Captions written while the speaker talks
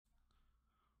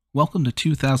Welcome to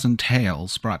 2000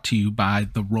 Tales, brought to you by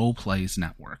the Roleplays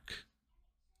Network.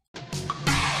 I'm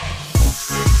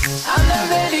not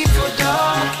ready for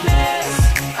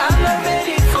darkness. I'm not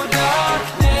ready for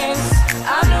darkness.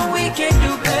 I know we can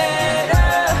do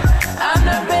better. I'm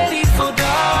not ready for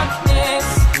darkness.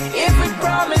 If we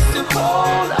promise to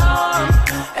hold on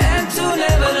and to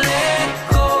never let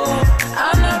go,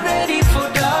 I'm not ready for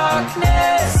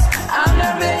darkness. I'm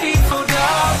not ready for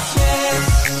darkness.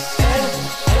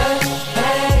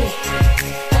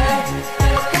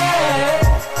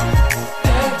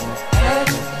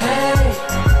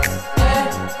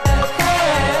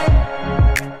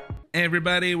 Hey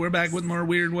everybody, we're back with more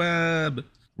Weird Web.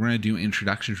 We're going to do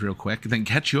introductions real quick, then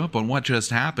catch you up on what just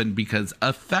happened, because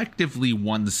effectively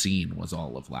one scene was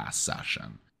all of last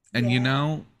session. And you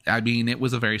know, I mean, it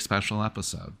was a very special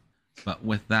episode. But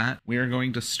with that, we are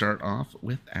going to start off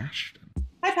with Ashton.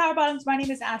 Hi, Power Bottoms. My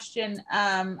name is Ashton.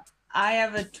 I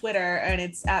have a Twitter, and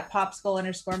it's at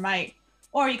popsicle_Mike.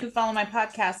 Or you can follow my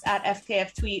podcast at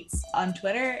FKF Tweets on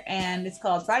Twitter, and it's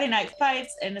called Friday Night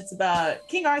Fights, and it's about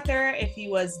King Arthur if he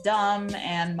was dumb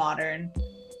and modern.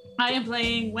 I am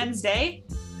playing Wednesday,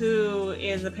 who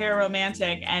is a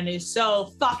pararomantic and is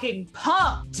so fucking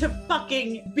pumped to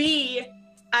fucking be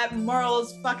at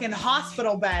Merle's fucking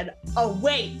hospital bed,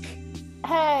 awake.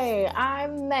 Hey,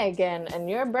 I'm Megan, and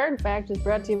your bird fact is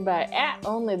brought to you by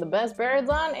 @OnlyTheBestBirds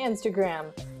on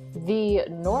Instagram. The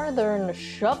Northern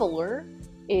Shoveler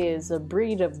is a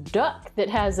breed of duck that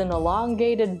has an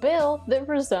elongated bill that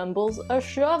resembles a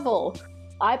shovel.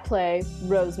 I play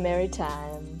Rosemary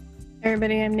Time. Hey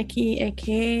everybody, I'm Nikki,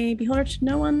 aka Beholder to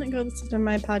No One. Go listen to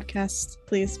my podcast,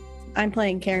 please. I'm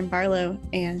playing Karen Barlow,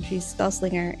 and she's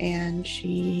Spellslinger, and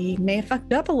she may have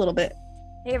fucked up a little bit.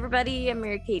 Hey everybody, I'm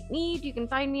Mary Kate Mead. You can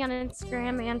find me on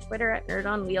Instagram and Twitter at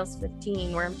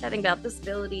NerdOnWheels15, where I'm chatting about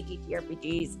disability,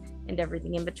 TTRPGs, and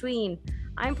everything in between.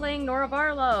 I'm playing Nora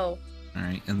Barlow. All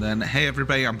right, and then, hey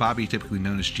everybody, I'm Bobby, typically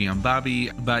known as GM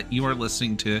Bobby, but you are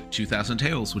listening to 2000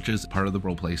 Tales, which is part of the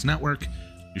Roleplays Network.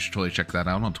 You should totally check that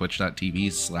out on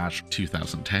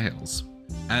twitch.tv/2000 Tales,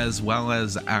 as well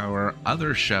as our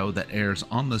other show that airs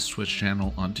on this Twitch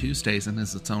channel on Tuesdays and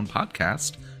is its own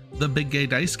podcast, The Big Gay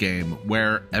Dice Game,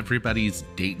 where everybody's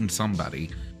dating somebody,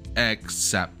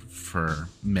 except for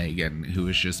Megan, who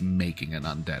is just making an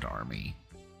undead army.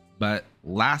 But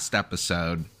last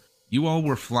episode, you all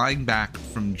were flying back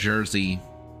from Jersey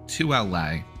to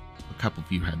LA. A couple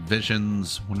of you had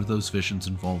visions. One of those visions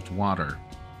involved water.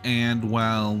 And,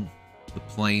 well, the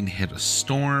plane hit a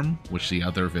storm, which the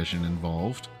other vision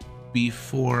involved,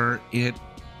 before it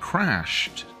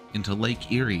crashed into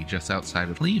Lake Erie just outside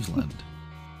of Cleveland.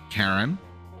 Karen,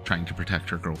 trying to protect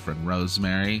her girlfriend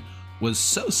Rosemary, was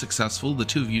so successful the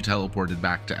two of you teleported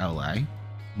back to LA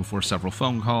before several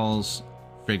phone calls,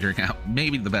 figuring out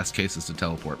maybe the best case is to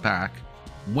teleport back.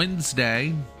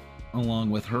 Wednesday, along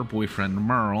with her boyfriend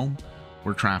Merle,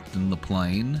 were trapped in the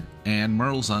plane, and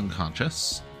Merle's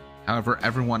unconscious. However,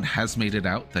 everyone has made it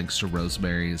out thanks to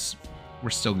Rosemary's,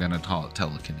 we're still going to call it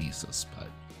telekinesis, but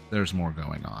there's more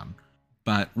going on.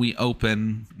 But we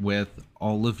open with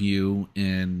all of you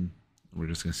in, we're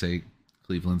just going to say,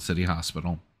 Cleveland City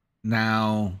Hospital.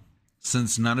 Now,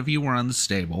 since none of you were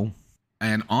unstable,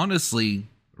 and honestly,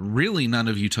 really none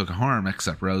of you took harm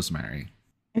except Rosemary.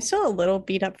 I'm still a little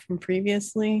beat up from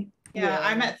previously. Yeah,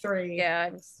 I'm at 3. Yeah,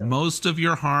 I'm still... Most of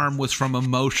your harm was from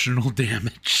emotional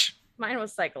damage. Mine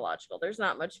was psychological. There's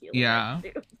not much healing Yeah. I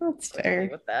can do. That's fair.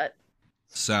 With that.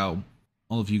 So,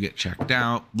 all of you get checked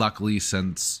out. Luckily,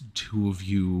 since two of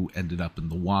you ended up in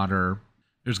the water,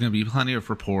 there's going to be plenty of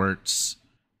reports.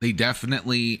 They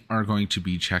definitely are going to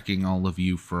be checking all of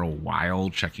you for a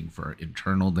while, checking for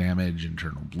internal damage,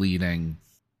 internal bleeding.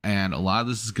 And a lot of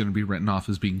this is going to be written off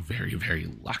as being very, very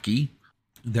lucky.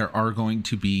 There are going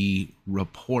to be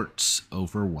reports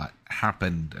over what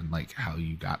happened and like how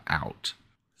you got out.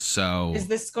 So Is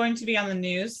this going to be on the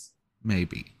news?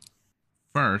 maybe.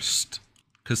 First,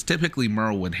 because typically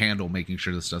Merle would handle making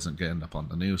sure this doesn't end up on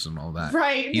the news and all that.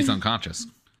 Right. He's unconscious.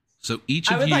 So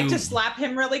each I of would you like to slap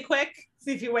him really quick,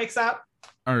 see if he wakes up.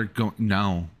 are going...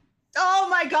 No. Oh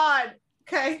my God.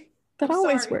 Okay. That I'm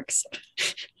always sorry. works.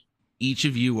 Each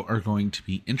of you are going to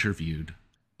be interviewed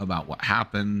about what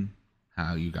happened,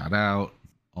 how you got out,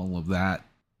 all of that.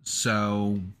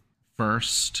 So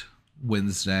first,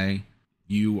 Wednesday,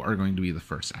 you are going to be the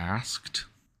first asked.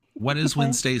 What is Okay.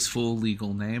 Wednesday's full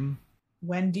legal name?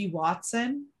 Wendy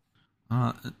Watson.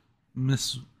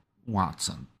 Miss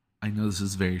Watson. I know this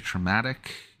is very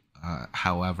traumatic.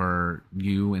 However,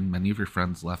 you and many of your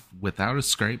friends left without a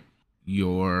scrape.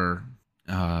 Your,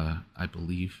 I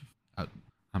believe,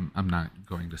 I'm not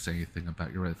going to say anything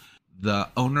about your. The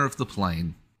owner of the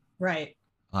plane Right.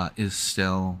 is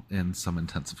still in some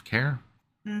intensive care.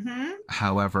 Mm-hmm.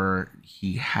 However,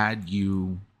 he had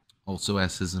you also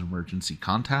as his emergency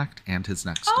contact and his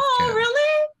next of Oh, kin.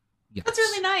 really? Yes. That's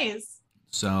really nice.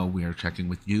 So we are checking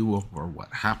with you over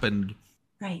what happened.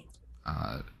 Right.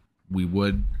 We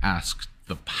would ask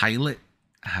the pilot.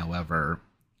 However,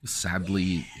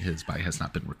 sadly, his body has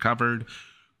not been recovered.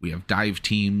 We have dive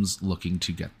teams looking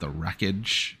to get the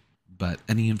wreckage, but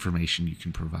any information you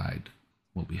can provide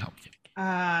will be helpful.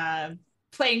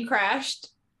 Plane crashed.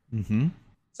 Mm-hmm.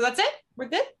 So that's it? We're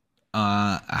good?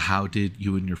 How did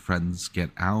you and your friends get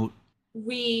out?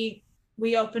 We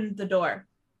opened the door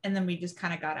and then we just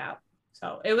kind of got out.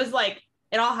 So it was like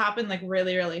it all happened like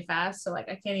really, really fast. So like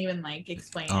I can't even like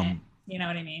explain it. You know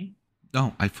what I mean?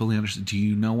 No, I fully understand. Do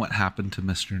you know what happened to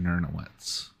Mr.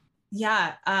 Nernowitz?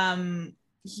 Yeah.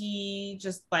 He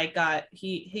just like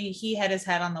he had his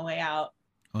head on the way out.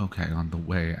 Okay, on the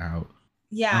way out.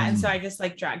 Yeah, and so I just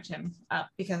like dragged him up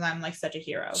because I'm like such a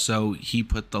hero. So he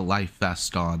put the life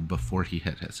vest on before he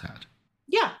hit his head.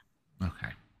 Yeah. Okay.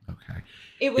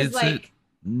 It was Is like it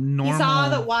normal? he saw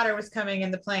that water was coming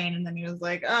in the plane and then he was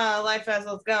like, oh, life vest,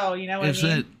 let's go. You know what Is I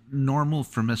mean? it normal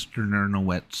for Mr.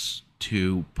 Nernowitz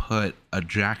to put a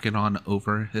jacket on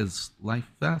over his life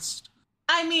vest?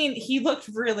 I mean, he looked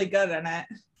really good in it.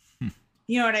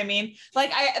 You know what I mean?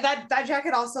 Like that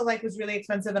jacket also like was really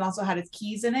expensive and also had his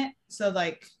keys in it. So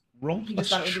like Roll he plus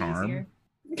just thought it would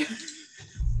be charm.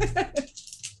 easier.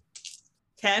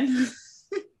 10.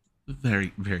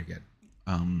 Very, very good.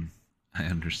 I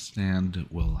understand.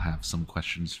 We'll have some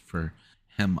questions for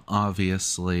him.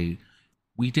 Obviously,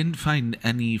 we didn't find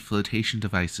any flotation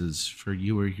devices for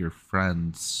you or your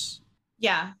friends.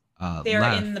 Yeah, they're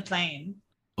left. in the plane.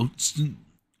 Oh,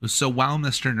 so while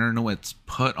Mr. Nernowitz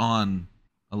put on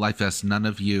a life vest, none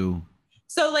of you.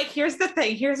 So like, here's the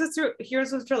thing. Here's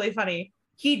what's really funny.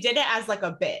 He did it as like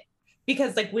a bit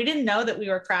because like we didn't know that we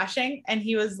were crashing, and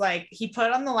he was like, he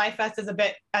put on the life vest as a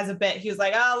bit. He was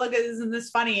like, oh look, isn't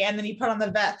this funny? And then he put on the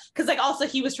vest because like also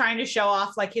he was trying to show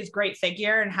off like his great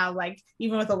figure and how like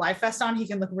even with a life vest on, he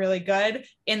can look really good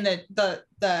in the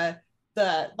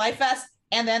life vest.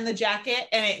 And then the jacket,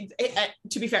 and it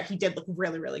to be fair, he did look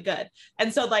really, really good.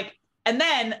 And so like, and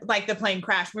then like the plane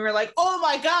crashed. We were like, oh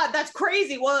my God, that's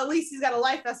crazy. Well, at least he's got a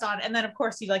life vest on. And then of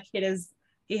course he hit his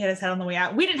head on the way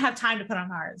out. We didn't have time to put on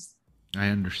ours. I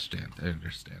understand.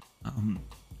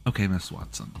 Okay, Miss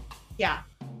Watson. Yeah.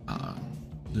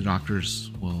 The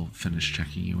doctors will finish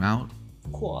checking you out.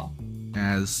 Cool.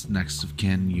 As next of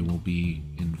kin, you will be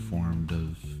informed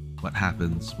of what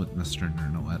happens with Mr.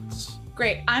 Nernowitz.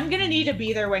 Great. I'm going to need to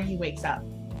be there when he wakes up.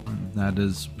 That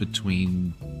is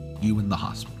between you and the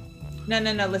hospital. No.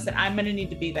 Listen, I'm going to need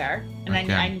to be there. And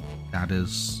Okay. That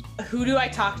is. who do I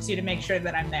talk to make sure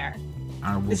that I'm there?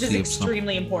 This is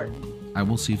extremely important. I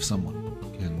will see if someone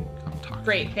can come talk.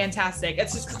 Great. Fantastic.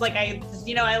 It's just 'cause like I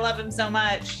love him so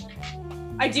much.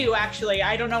 I do actually.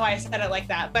 I don't know why I said it like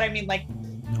that, but I mean like.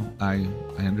 No, I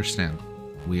understand.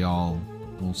 We all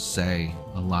will say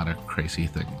a lot of crazy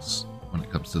things when it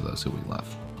comes to those who we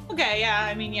love. Okay, yeah,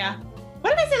 I mean, yeah.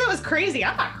 What did I say that was crazy?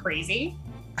 I'm not crazy.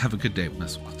 Have a good day,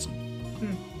 Miss Watson.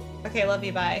 Okay, love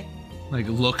you, bye. Like,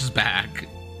 looks back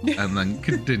and then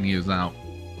continues out.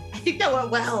 I think that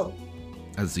went well.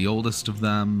 As the oldest of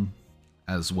them,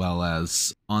 as well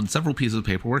as on several pieces of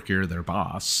paperwork, you're their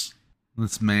boss.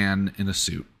 This man in a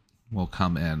suit will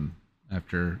come in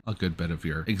after a good bit of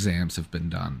your exams have been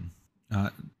done.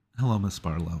 Hello, Miss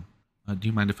Barlow. Do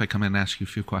you mind if I come in and ask you a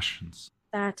few questions?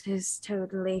 That is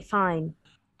totally fine.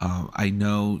 I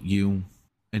know you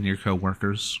and your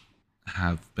coworkers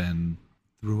have been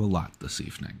through a lot this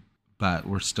evening, but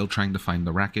we're still trying to find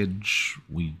the wreckage.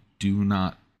 We do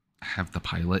not have the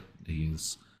pilot.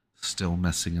 He's still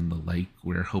missing in the lake.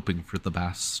 We're hoping for the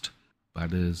best, but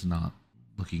it is not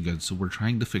looking good. So we're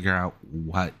trying to figure out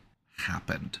what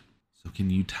happened. So can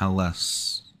you tell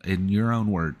us, in your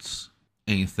own words,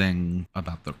 anything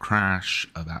about the crash,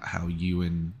 about how you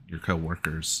and your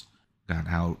coworkers got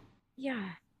out? Yeah.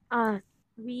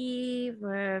 We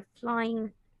were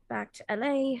flying back to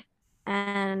LA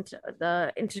and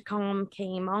the intercom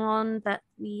came on that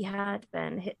we had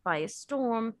been hit by a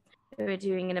storm. We were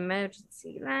doing an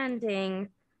emergency landing.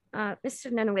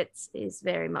 Mr. Nernowitz is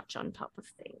very much on top of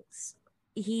things.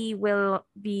 He will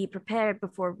be prepared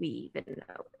before we even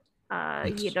know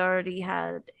it. He had already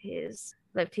had his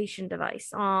flotation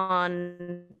device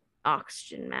on,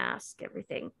 oxygen mask,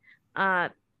 everything.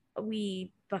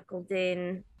 We buckled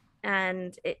in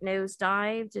and it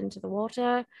nosedived into the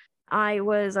water. I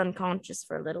was unconscious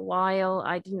for a little while.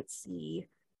 I didn't see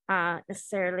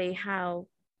necessarily how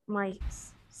my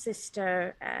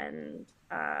sister and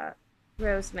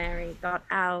Rosemary got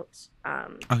out.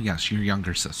 Oh, yes, your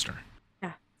younger sister.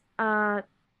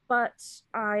 But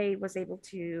I was able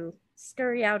to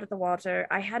scurry out of the water.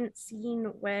 I hadn't seen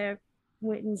where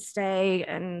Wednesday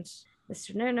and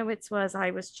Mr. Nernowitz was.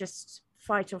 I was just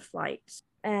fight or flight.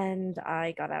 And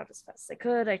I got out as fast as I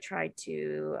could. I tried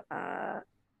to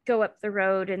go up the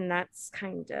road, and that's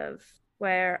kind of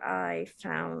where I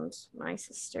found my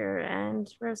sister and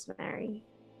Rosemary.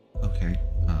 Okay,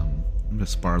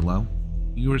 Miss Barlow,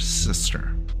 your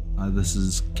sister. This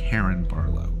is Karen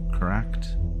Barlow,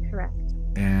 correct? Correct.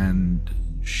 And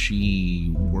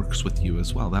she works with you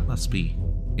as well. That must be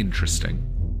interesting,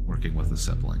 working with a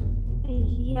sibling.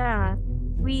 Yeah,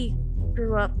 we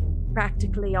grew up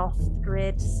practically off the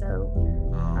grid, so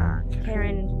Okay.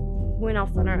 Karen went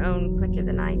off on her own quicker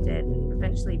than I did, and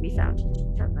eventually we found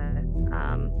each other.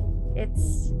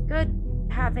 It's good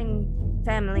having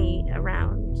family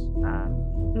around.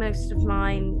 Most of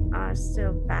mine are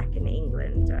still back in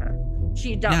England.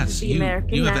 She adopted Yes, the you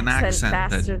American have an accent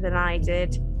that- faster than I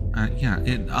did.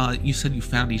 You said you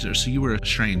found each other, so you were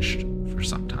estranged for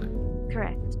some time.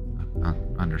 Correct.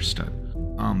 Understood.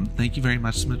 Thank you very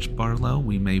much, Miss Barlow.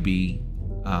 We may be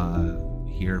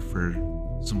here for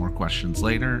some more questions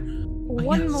later.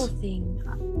 One yes. more thing.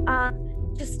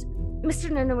 Just Mr.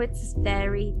 Nernowitz is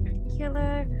very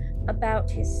particular about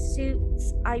his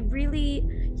suits.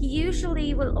 He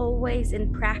usually will always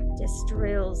in practice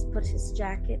drills put his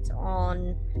jacket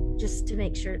on just to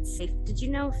make sure it's safe. Did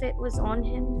you know if it was on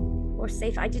him or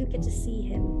safe? I didn't get to see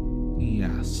him.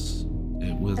 Yes,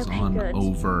 it was Okay, on good.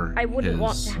 over. I wouldn't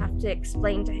want his- to have to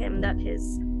explain to him that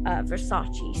his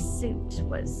Versace suit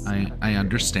was. I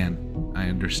understand. I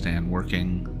understand.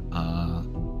 Working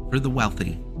for the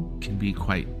wealthy can be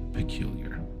quite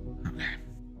peculiar. Okay.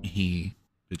 He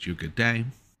bid you a good day.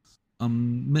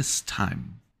 Miss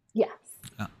Time. Yes.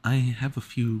 I have a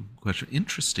few questions.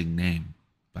 Interesting name,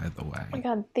 by the way. Oh my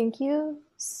god, thank you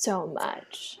so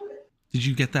much. Did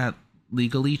you get that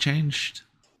legally changed?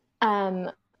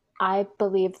 I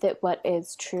believe that what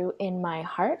is true in my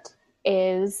heart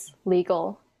is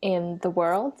legal in the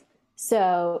world.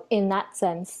 So in that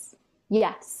sense,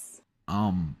 yes.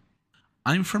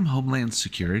 I'm from Homeland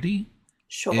Security.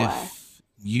 Sure. If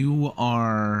you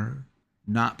are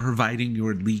not providing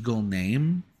your legal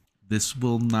name, this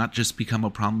will not just become a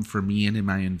problem for me and in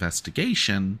my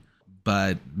investigation,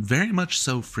 but very much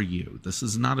so for you. This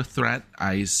is not a threat.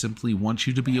 I simply want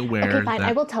you to be aware Okay, fine. that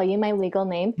I will tell you my legal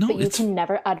name, No, but you it's- can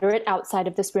never utter it outside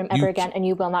of this room You ever c- again, and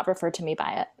you will not refer to me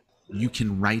by it. you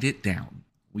can write it down.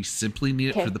 We simply need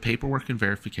it Okay. for the paperwork and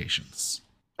verifications.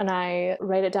 And I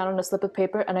write it down on a slip of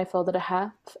paper, and I fold it in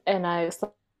half, and I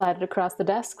slide it across the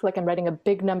desk like I'm writing a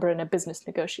big number in a business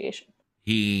negotiation.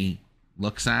 He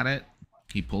looks at it.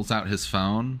 He pulls out his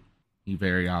phone. He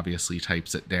very obviously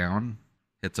types it down,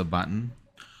 hits a button.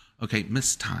 Okay,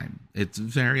 Miss Time. It's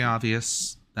very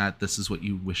obvious that this is what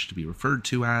you wish to be referred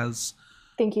to as.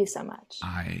 Thank you so much.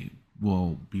 I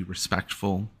will be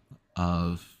respectful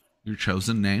of your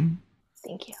chosen name.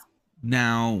 Thank you.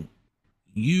 Now,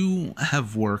 you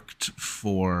have worked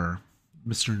for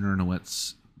Mr.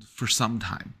 Nernowitz for some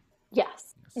time.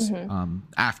 Yes.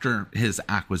 After his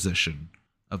acquisition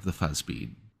of the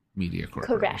Fuzzbead Media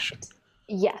Corporation. Correct.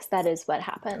 Yes, that is what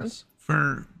happened. Yes.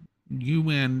 For you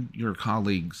and your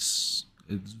colleagues,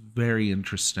 it's very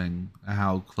interesting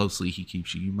how closely he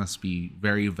keeps you. You must be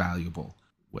very valuable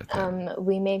with him.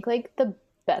 We make like the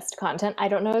best content. I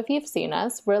don't know if you've seen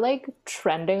us. We're like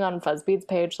trending on Fuzzbead's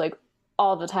page like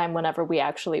all the time whenever we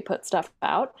actually put stuff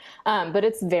out. But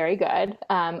it's very good.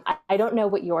 I don't know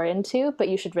what you're into, but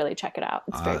you should really check it out.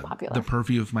 It's very popular. The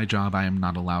purview of my job, I am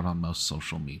not allowed on most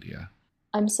social media.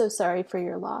 I'm so sorry for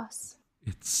your loss.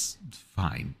 It's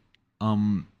fine.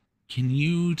 Can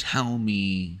you tell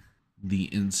me the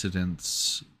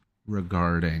incidents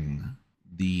regarding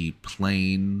the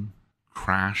plane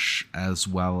crash as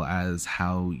well as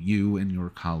how you and your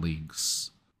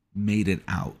colleagues made it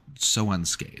out so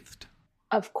unscathed?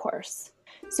 Of course.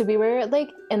 So we were like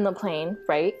in the plane,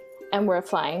 right? And we're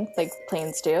flying like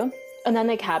planes do. And then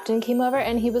the captain came over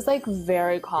and he was like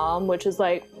very calm, which is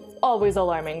like always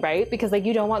alarming, right? Because like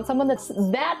you don't want someone that's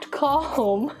that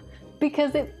calm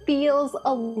because it feels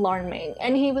alarming.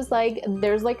 And he was like,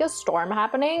 there's like a storm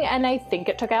happening and I think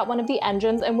it took out one of the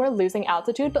engines and we're losing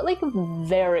altitude, but like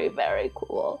very, very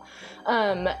cool.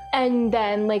 And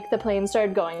then like the plane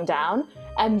started going down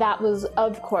and that was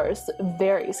of course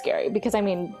very scary because I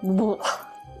mean,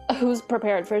 who's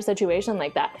prepared for a situation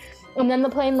like that? And then the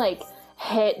plane like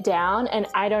hit down, and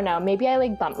I don't know, maybe I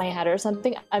like bumped my head or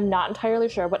something. I'm not entirely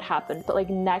sure what happened, but like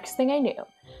next thing I knew,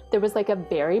 there was like a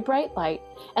very bright light,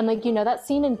 and like, you know that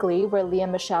scene in Glee where Leah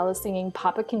Michelle is singing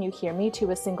 "Papa, Can You Hear Me"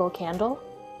 to a single candle?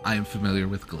 I am familiar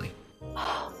with Glee.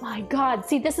 Oh my God.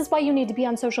 See, this is why you need to be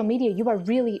on social media. You are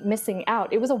really missing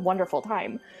out. It was a wonderful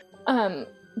time. Well,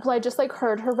 I just like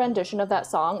heard her rendition of that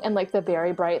song and like the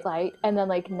very bright light. And then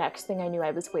like next thing I knew,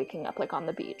 I was waking up like on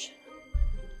the beach.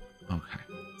 Okay.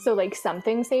 So like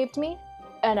something saved me.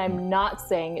 And I'm not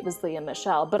saying it was Leah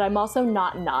Michelle, but I'm also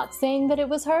not saying that it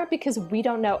was her, because we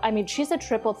don't know. I mean, she's a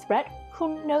triple threat.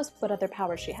 Who knows what other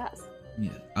powers she has?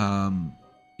 Yeah.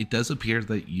 It does appear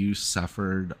that you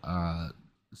suffered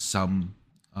some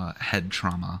head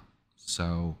trauma,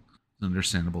 so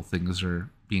understandable things are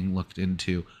being looked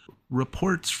into.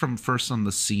 Reports from First on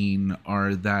the Scene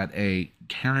are that a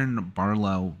Karen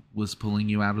Barlow was pulling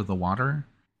you out of the water.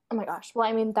 Oh my gosh. Well,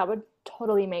 I mean, that would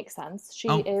totally make sense. She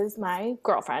is my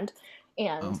girlfriend,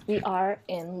 and we are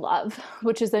in love,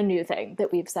 which is a new thing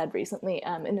that we've said recently,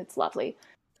 and it's lovely.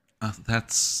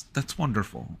 That's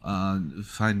wonderful.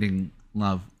 Finding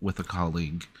love with a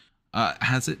colleague.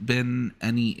 Has it been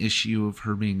any issue of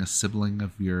her being a sibling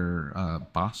of your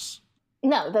boss?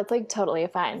 No, that's like totally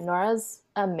fine. Nora's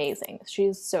amazing.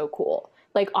 She's so cool.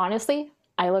 Like, honestly,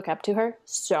 I look up to her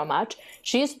so much.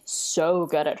 She's so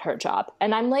good at her job.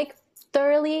 And I'm like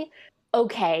thoroughly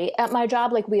okay at my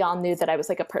job. Like, we all knew that I was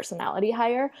like a personality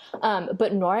hire.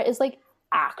 But Nora is like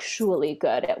actually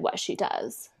good at what she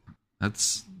does.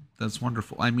 That's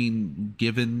wonderful. I mean,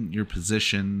 given your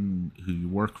position, who you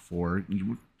work for,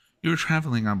 you were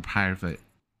traveling on private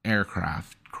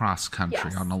aircraft cross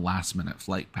country on a last minute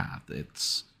flight path.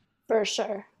 It's for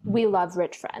sure. We love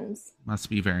rich friends. Must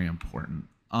be very important.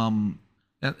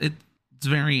 It's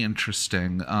very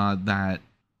interesting that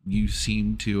you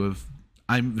seem to have.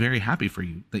 I'm very happy for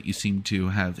you that you seem to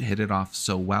have hit it off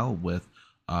so well with,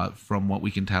 from what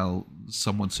we can tell,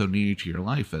 someone so new to your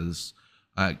life as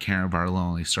Karen Barlow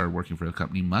only started working for the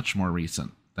company much more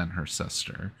recent than her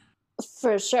sister.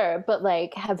 For sure, but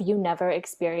like, have you never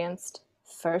experienced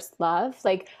first love?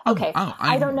 Like, okay,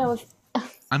 I don't know if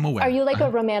I'm aware. Are you like a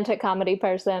romantic comedy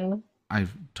person?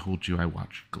 I've told you I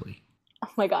watch Glee. Oh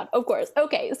my God, of course.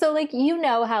 Okay, so like, you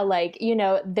know how like, you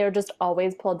know, they're just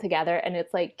always pulled together and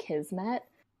it's like kismet.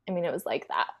 I mean, it was like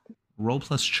that. Roll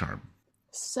plus charm.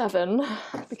 7,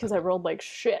 because I rolled like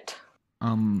shit.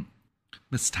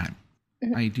 This time,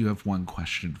 I do have one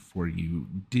question for you.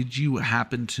 Did you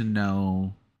happen to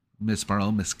know Miss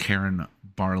Barlow, Miss Karen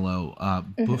Barlow,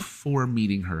 before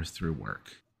meeting her through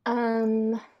work?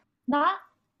 Not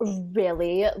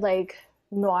really. Like,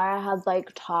 Nora had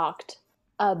like talked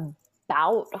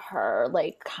about her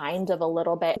like kind of a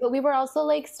little bit, but we were also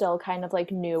like still kind of like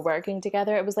new working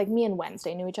together. It was like me and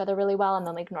Wednesday knew each other really well, and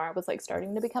then like Nora was like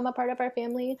starting to become a part of our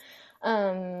family.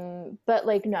 But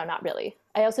like, no, not really.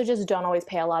 I also just don't always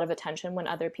pay a lot of attention when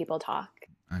other people talk.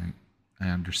 I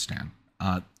understand.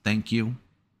 Thank you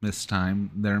this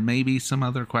time. There may be some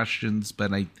other questions,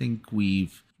 but I think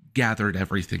we've gathered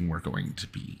everything we're going to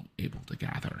be able to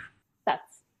gather.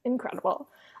 That's incredible.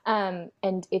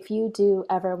 And if you do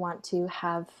ever want to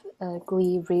have a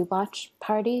Glee rewatch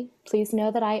party, please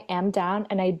know that I am down,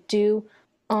 and I do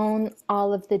own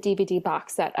all of the DVD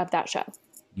box set of that show.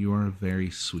 You are a very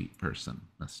sweet person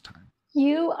this time.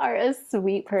 You are a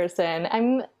sweet person.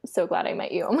 I'm so glad I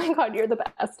met you. Oh my God, you're the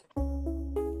best.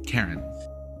 Karen,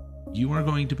 you are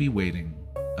going to be waiting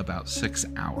about 6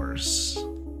 hours.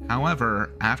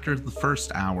 However, after the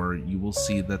first hour, you will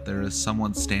see that there is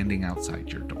someone standing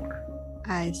outside your door.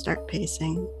 I start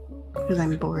pacing because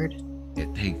I'm bored.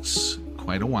 It takes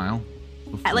quite a while.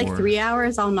 At like 3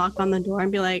 hours, I'll knock on the door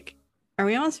and be like, "Are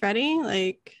we almost ready?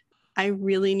 Like, I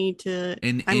really need to.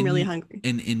 I'm really hungry."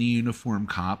 An in-uniform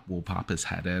cop will pop his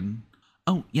head in.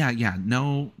 Oh, yeah,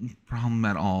 no problem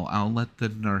at all. I'll let the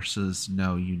nurses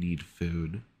know you need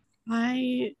food.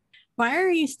 Why are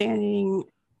you standing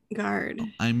guard?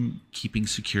 I'm keeping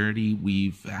security.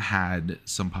 We've had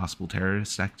some possible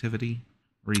terrorist activity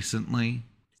recently.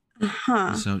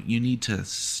 So you need to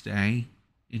stay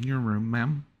in your room,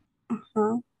 ma'am.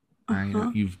 I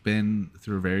know you've been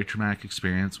through a very traumatic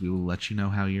experience. We will let you know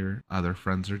how your other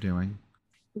friends are doing.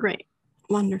 Great.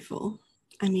 Wonderful.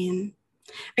 I mean,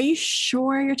 are you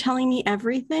sure you're telling me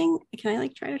everything? Can I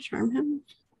like try to charm him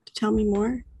to tell me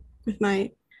more with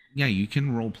my... Yeah, you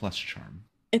can roll plus charm.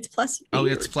 It's plus weird. Oh,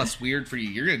 it's plus weird for you.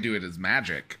 You're going to do it as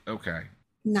magic. Okay.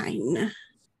 9.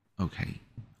 Okay.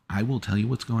 I will tell you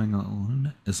what's going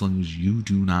on as long as you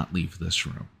do not leave this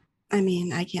room. I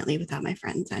mean, I can't leave without my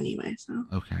friends anyway, so.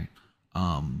 Okay.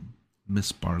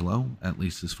 Miss Barlow, at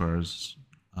least as far as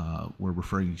we're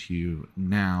referring to you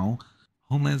now.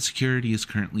 Homeland Security is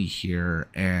currently here,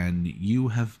 and you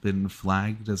have been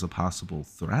flagged as a possible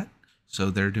threat. So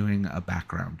they're doing a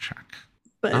background check.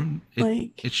 But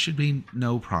It should be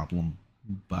no problem.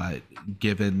 But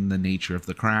given the nature of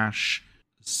the crash,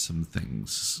 some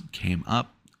things came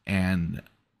up, and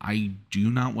I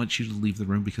do not want you to leave the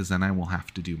room because then I will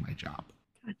have to do my job.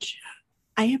 Gotcha.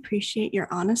 I appreciate your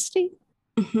honesty.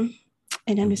 And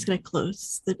I'm just gonna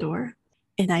close the door,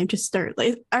 and I just start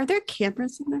like, are there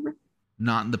cameras in the room?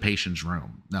 Not in the patient's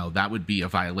room. No, that would be a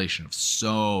violation of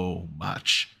so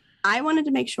much. I wanted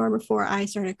to make sure before I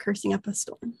started cursing up a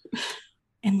storm.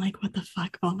 And like, what the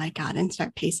fuck? Oh my God. And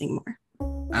start pacing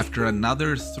more. After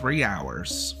another 3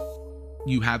 hours,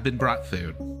 you have been brought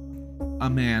food. A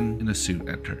man in a suit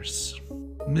enters.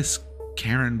 Miss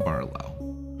Karen Barlow.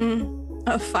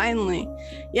 Oh, finally.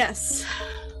 Yes.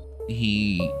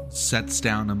 He sets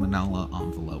down a manila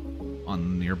envelope on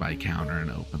the nearby counter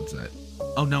and opens it.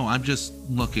 Oh no, I'm just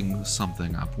looking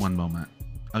something up. One moment.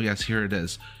 Oh yes, here it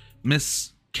is.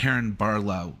 Miss Karen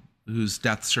Barlow, whose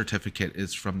death certificate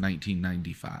is from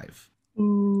 1995.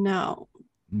 No.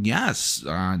 Yes,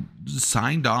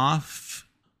 signed off.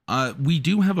 We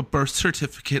do have a birth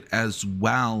certificate as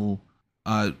well.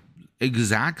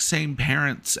 Exact same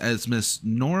parents as Miss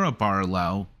Nora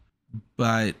Barlow,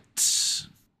 but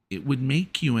it would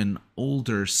make you an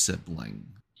older sibling.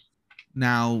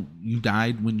 Now, you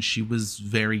died when she was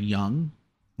very young.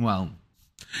 Well,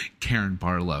 Karen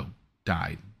Barlow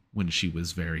died when she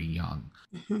was very young.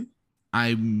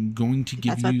 I'm going to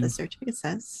give That's what you the certificate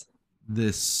says.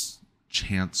 this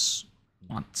chance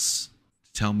once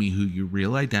to tell me who your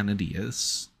real identity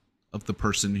is of the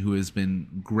person who has been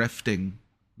grifting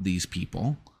these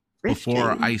people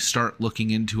before I start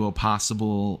looking into a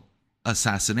possible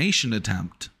assassination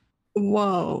attempt.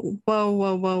 Whoa.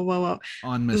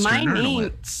 On Mr. My name-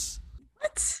 Nerdowitz.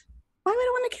 What? Why would I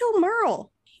want to kill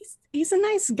Merle? He's a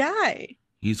nice guy.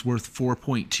 He's worth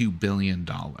 $4.2 billion.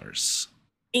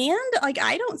 And like,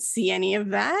 I don't see any of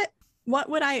that. What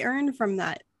would I earn from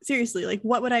that? Seriously, like,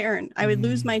 what would I earn? I would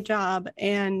lose my job,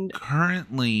 and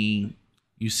Currently,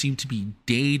 you seem to be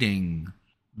dating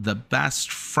the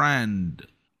best friend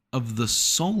of the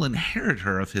sole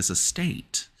inheritor of his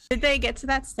estate. did they get to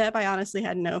that step? I honestly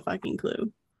had no fucking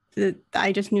clue.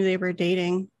 I just knew they were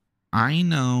dating. I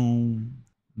know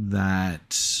that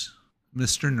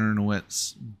Mr.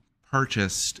 Nernowitz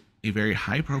purchased a very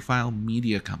high-profile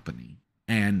media company,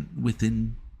 and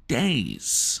within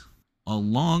days, a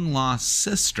long-lost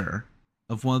sister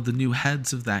of one of the new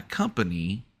heads of that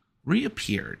company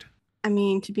reappeared I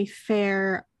mean, to be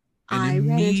fair, and I ran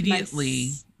into my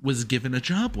immediately was given a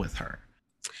job with her.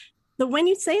 when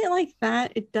you say it like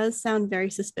that, it does sound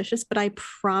very suspicious, but I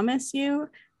promise you,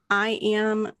 I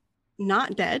am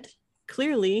not dead.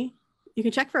 Clearly, you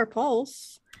can check for a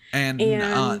pulse. And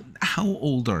how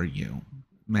old are you,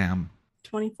 ma'am?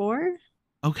 24?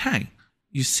 Okay.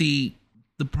 You see,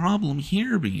 the problem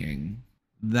here being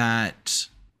that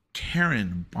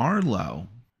Karen Barlow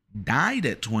died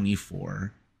at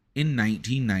 24 in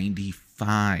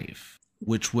 1995,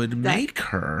 which would make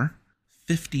her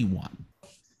 51.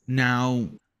 Now,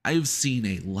 I've seen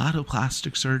a lot of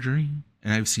plastic surgery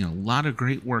and I've seen a lot of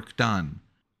great work done,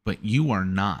 but you are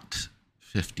not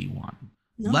 51,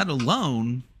 let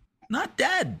alone not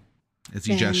dead, as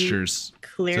he Then gestures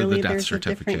Clearly, to the death there's a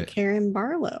different certificate. Karen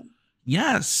Barlow.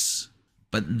 Yes,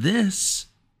 but this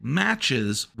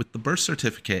matches with the birth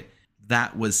certificate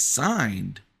that was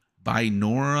signed by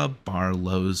Nora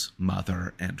Barlow's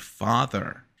mother and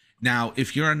father. Now,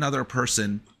 if you're another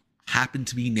person, happen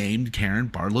to be named Karen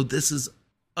Barlow, this is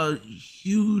a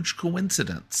huge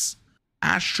coincidence.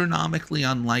 Astronomically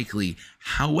unlikely.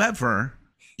 However,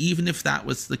 even if that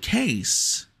was the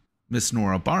case, Miss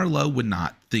Nora Barlow would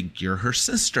not think you're her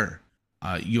sister.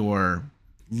 Your,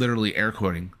 literally air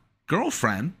quoting,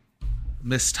 girlfriend,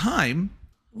 Miss Time,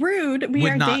 Rude. We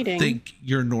would are not dating. think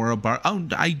you're Nora Barlow. Oh,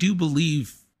 I do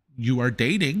believe you are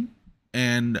dating,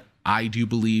 and I do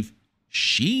believe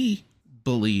she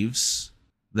believes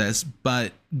this,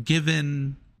 but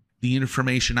given the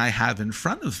information I have in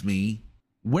front of me,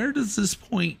 where does this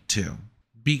point to?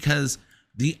 Because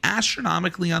the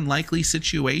astronomically unlikely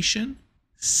situation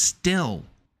still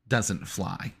doesn't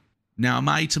fly. Now, am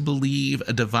I to believe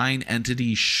a divine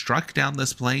entity struck down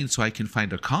this plane so I can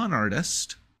find a con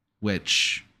artist,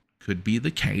 which could be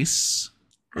the case,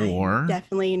 or... I'm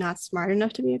definitely not smart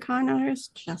enough to be a con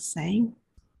artist. Just saying.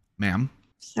 Ma'am,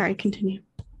 Sorry, continue.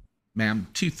 ma'am,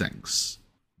 two things.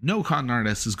 No con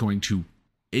artist is going to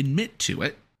admit to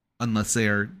it unless they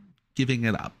are giving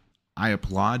it up. I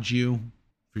applaud you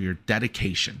for your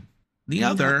dedication. The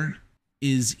other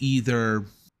is either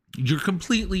you're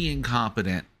completely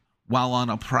incompetent while on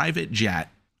a private jet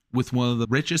with one of the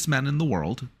richest men in the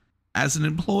world as an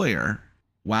employer,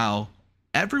 while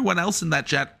everyone else in that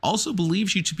jet also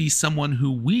believes you to be someone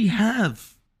who we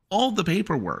have all the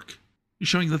paperwork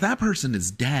showing that that person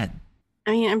is dead.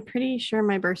 I mean, I'm pretty sure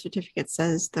my birth certificate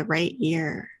says the right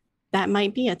year. That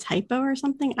might be a typo or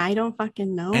something. I don't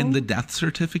fucking know. And the death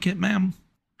certificate, ma'am?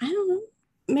 I don't know.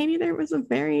 Maybe there was a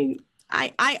very...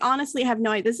 I honestly have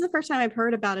no idea. This is the first time I've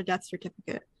heard about a death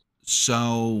certificate.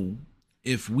 So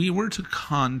if we were to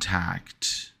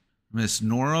contact Miss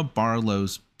Nora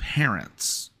Barlow's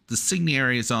parents, the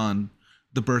signatories on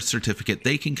the birth certificate,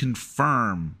 they can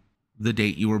confirm the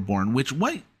date you were born.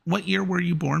 What year were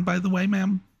you born, by the way,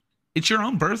 ma'am? It's your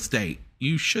own birth date.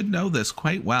 You should know this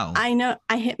quite well. I know.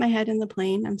 I hit my head in the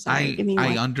plane. I'm sorry. Give me I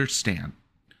one. understand.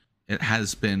 It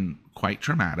has been quite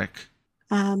traumatic.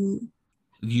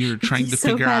 You're trying to so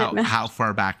figure bad at out math. how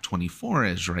far back 24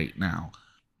 is right now.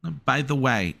 By the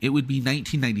way, it would be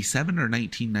 1997 or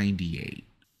 1998.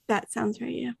 That sounds right,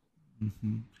 yeah.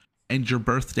 Mm-hmm. And your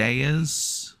birthday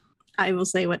is? I will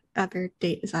say whatever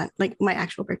date is on, like my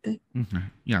actual birthday. Okay.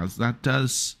 Yeah, that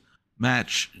does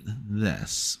match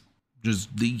this.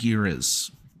 Just the year is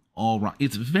all wrong.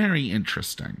 It's very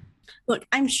interesting. Look,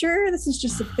 I'm sure this is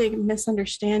just a big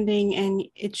misunderstanding and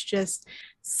it's just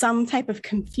some type of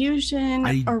confusion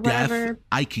or whatever.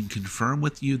 I can confirm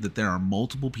with you that there are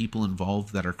multiple people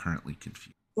involved that are currently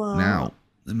confused. Well, Now,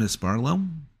 Miss Barlow,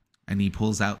 and he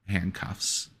pulls out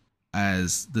handcuffs,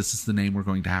 as this is the name we're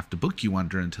going to have to book you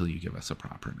under until you give us a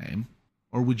proper name.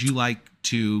 Or would you like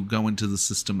to go into the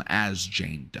system as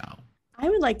Jane Doe? I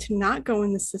would like to not go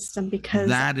in the system because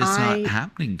That is not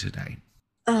happening today.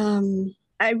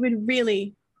 I would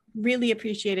really, really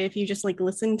appreciate it if you just like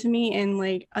listened to me and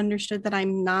like understood that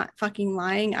I'm not fucking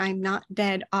lying. I'm not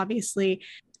dead. Obviously,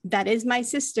 that is my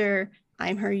sister.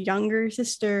 I'm her younger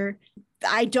sister.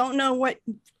 I don't know what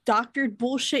doctored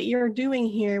bullshit you're doing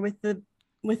here with the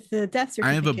death certificate.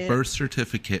 I have a birth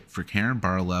certificate for Karen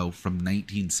Barlow from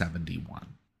 1971.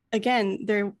 Again,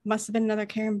 there must have been another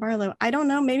Karen Barlow. I don't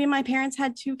know. Maybe my parents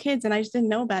had 2 kids and I just didn't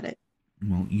know about it.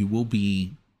 Well, you will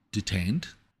be detained,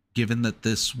 given that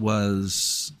this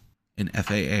was an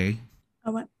FAA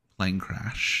plane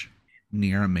crash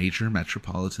near a major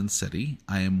metropolitan city.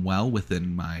 I am well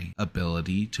within my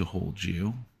ability to hold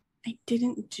you. I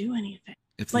didn't do anything.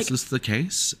 If this is the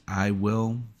case, I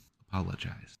will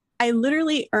apologize. I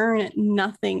literally earn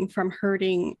nothing from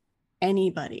hurting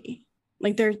anybody.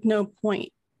 Like, there's no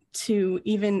point to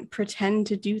even pretend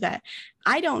to do that.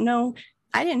 I don't know.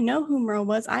 I didn't know who Merle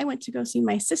was. I went to go see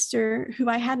my sister, who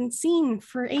I hadn't seen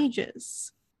for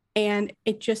ages. And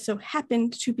it just so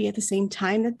happened to be at the same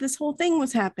time that this whole thing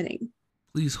was happening.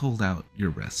 Please hold out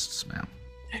your wrists, ma'am.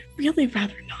 I'd really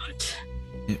rather not.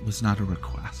 It was not a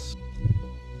request.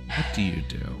 What do you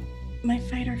do? My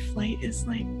fight or flight is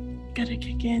like gonna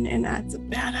kick in, and that's a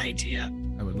bad idea.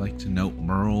 I would like to note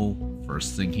Merle,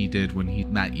 first thing he did when he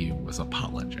met you was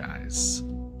apologize.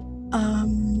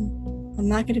 I'm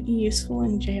not gonna be useful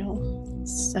in jail.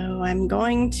 So I'm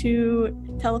going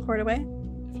to teleport away.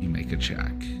 If you make a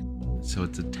check. So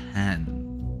it's a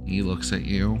 10. He looks at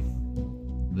you.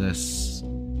 This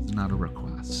is not a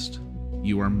request.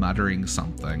 You are muttering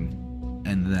something,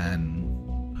 and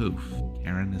then poof,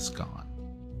 Karen is gone.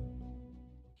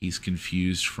 He's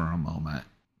confused for a moment,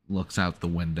 looks out the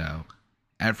window.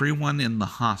 Everyone in the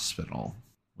hospital,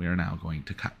 we are now going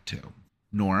to cut to.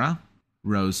 Nora,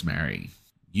 Rosemary,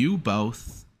 you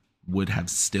both would have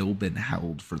still been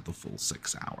held for the full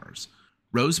 6 hours.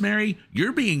 Rosemary,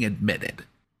 you're being admitted.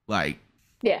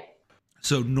 Yeah.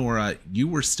 So Nora, you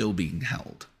were still being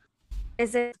held.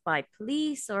 Is it by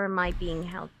police or am I being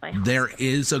held by There hospital?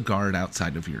 is a guard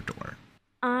outside of your door.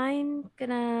 I'm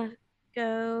gonna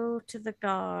go to the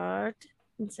guard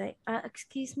and say,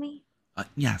 excuse me?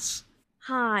 Yes.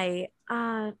 Hi,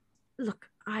 look,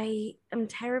 I am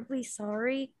terribly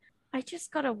sorry. I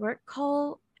just got a work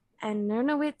call and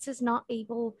Nernowitz is not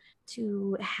able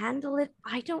to handle it.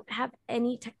 I don't have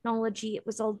any technology. It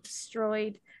was all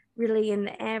destroyed really in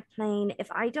the airplane.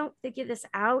 If I don't figure this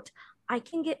out, I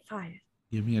can get fired.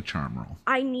 Give me a charm roll.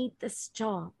 I need this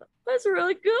job. That's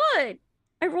really good.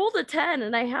 I rolled a 10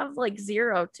 and I have like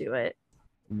 0 to it.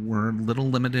 We're a little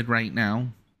limited right now.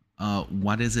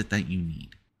 What is it that you need?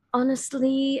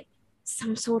 Honestly,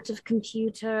 some sort of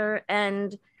computer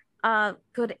and a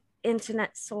good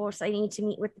internet source. I need to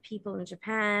meet with the people in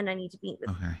Japan. I need to meet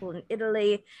with people in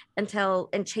Italy and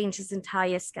change his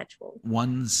entire schedule.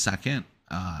 1 second.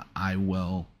 I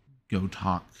will go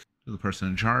talk to the person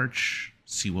in charge,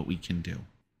 see what we can do.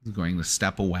 I'm going to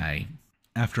step away.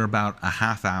 After about a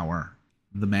half hour,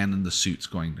 the man in the suit's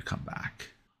going to come back.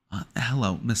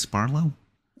 Hello, Miss Barlow.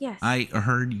 Yes. I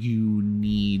heard you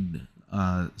need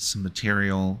some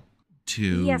material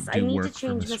to Yes, I do need to work for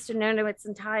change Mr. Nernowitz's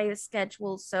entire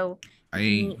schedule so I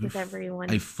can meet with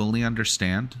everyone. I fully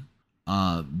understand.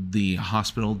 The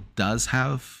hospital does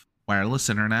have wireless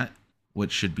internet,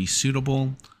 which should be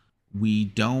suitable. We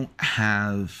don't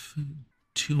have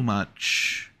too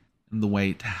much in the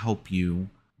way to help you,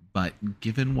 but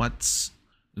given what's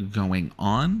going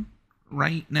on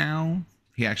right now,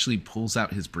 he actually pulls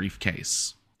out his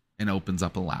briefcase and opens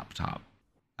up a laptop.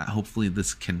 Hopefully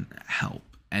this can help.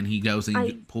 And he goes and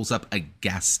he pulls up a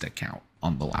guest account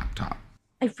on the laptop.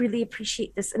 I really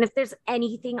appreciate this. And if there's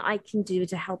anything I can do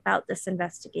to help out this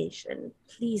investigation,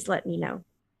 please let me know.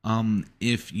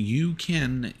 If you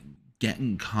can get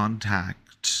in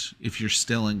contact, if you're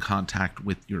still in contact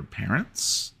with your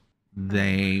parents,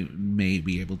 they may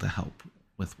be able to help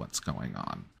with what's going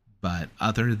on. But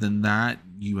other than that,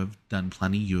 you have done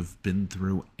plenty. You have been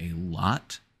through a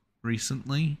lot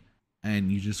recently,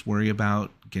 and you just worry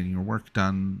about getting your work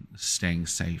done, staying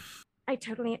safe. I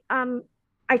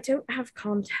don't have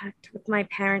contact with my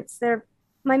parents.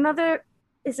 My mother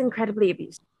is incredibly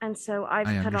abused, and so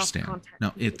I've cut off contact.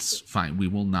 No, it's fine. We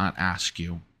will not ask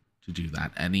you to do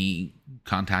that. Any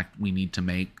contact we need to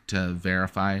make to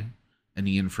verify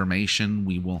any information,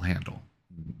 we will handle.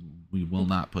 We will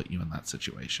not put you in that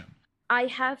situation. I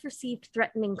have received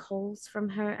threatening calls from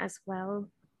her as well.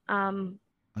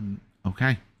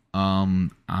 Okay.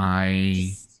 I'm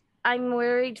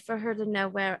worried for her to know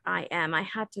where I am. I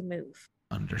had to move.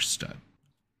 Understood.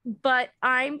 But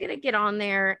I'm going to get on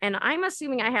there, and I'm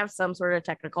assuming I have some sort of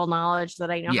technical knowledge that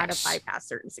I know how to bypass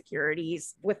certain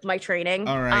securities with my training.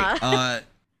 All right.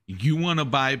 You want to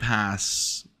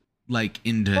bypass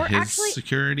into his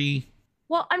security?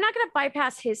 Well, I'm not going to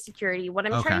bypass his security. What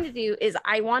I'm trying to do is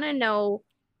I want to know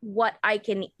what I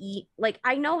can eat.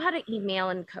 I know how to email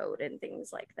and code and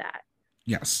things like that.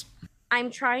 Yes.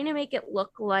 I'm trying to make it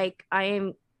look like I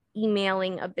am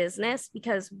emailing a business,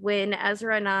 because when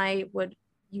Ezra and I would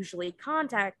usually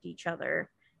contact each other,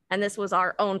 and this was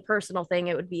our own personal thing,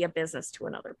 it would be a business to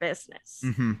another business.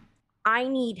 Mm-hmm. I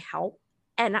need help,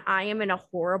 and I am in a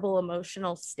horrible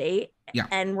emotional state. Yeah.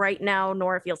 And right now,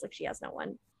 Nora feels like she has no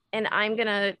one. And I'm going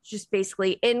to just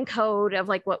basically in code of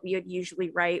what we would usually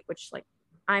write, which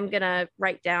I'm going to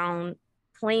write down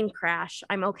plane crash.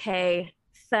 I'm okay.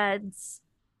 Feds.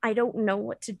 I don't know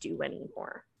what to do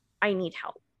anymore. I need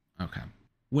help. Okay.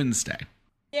 Wednesday.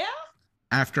 Yeah?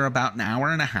 After about an hour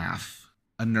and a half,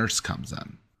 a nurse comes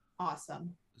in.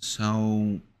 Awesome.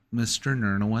 So Mr.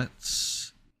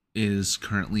 Nernowitz is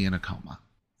currently in a coma.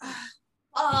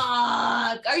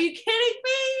 Are you kidding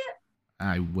me?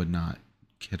 I would not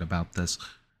kid about this.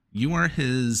 You are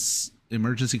his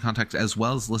emergency contact as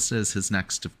well as listed as his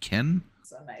next of kin.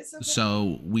 So nice.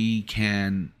 So we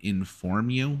can inform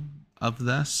you of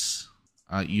this.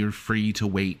 You're free to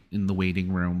wait in the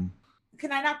waiting room.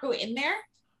 Can I not go in there?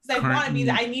 Because I want to be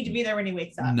there. I need to be there when he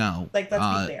wakes up. No. Let's be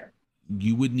clear.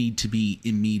 You would need to be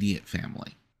immediate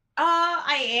family.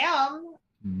 I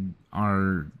am.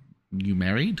 Are you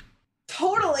married?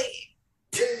 Totally.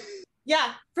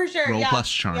 Yeah, for sure. Roll yeah,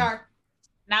 plus charm. We are.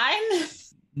 9?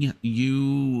 Yeah,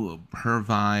 you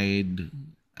provide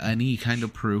any kind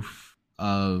of proof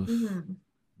of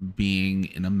being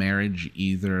in a marriage,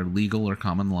 either legal or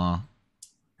common law.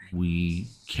 We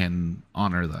can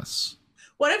honor this.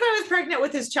 What if I was pregnant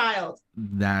with his child?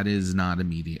 That is not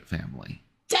immediate family.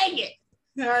 Dang it.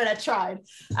 All right, I tried.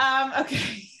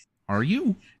 Okay. Are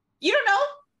you? You don't know.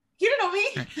 You don't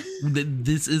know me.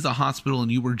 This is a hospital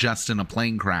and you were just in a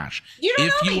plane crash. You don't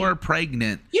know me. If you are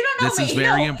pregnant, you don't know this me. is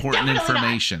very No, important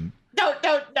information. No,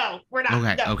 we're not.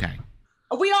 Okay, no. okay.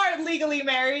 We are legally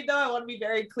married, though. I want to be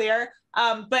very clear.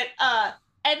 But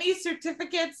any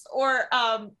certificates or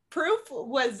proof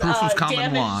was proof of common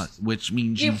damaged. law, which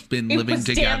means you've been living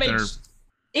together.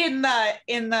 In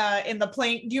the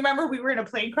plane. Do you remember we were in a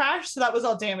plane crash? So that was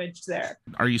all damaged there.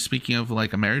 Are you speaking of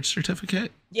a marriage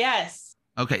certificate? Yes.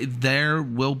 Okay, there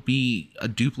will be a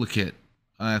duplicate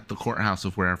at the courthouse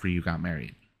of wherever you got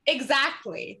married.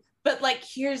 Exactly. But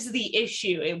here's the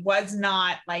issue. It was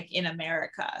not in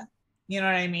America. You know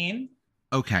what I mean?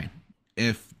 Okay.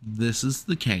 If this is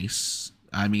the case,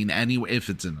 if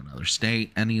it's in another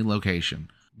state, any location,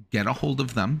 get a hold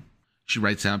of them. She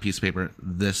writes down a piece of paper.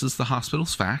 This is the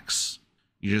hospital's fax.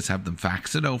 You just have them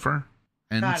fax it over,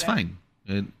 and it's fine.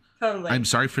 Totally. I'm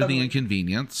sorry for the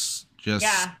inconvenience. Just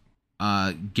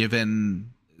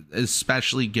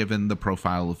especially given the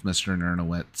profile of Mr.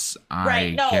 Nernowitz,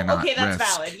 right. No. Cannot okay, that's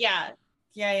risk. valid.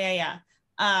 Yeah.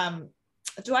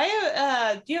 Do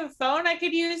you have a phone I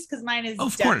could use? Because mine is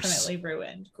Of course. definitely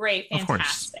ruined. Great, Of course.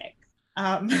 fantastic.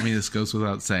 I mean, this goes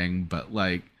without saying, but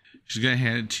like, she's gonna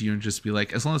hand it to you and just be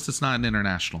like, as long as it's not an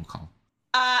international call.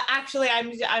 Actually,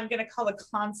 I'm gonna call the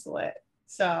consulate.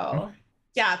 So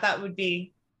yeah, that would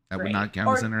be That great. would not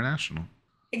count as international.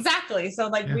 Exactly. So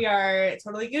like Yeah. we are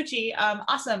totally Gucci.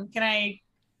 Awesome. Can I?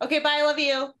 Okay, bye. I love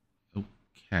you.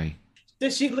 Okay.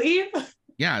 Does she leave?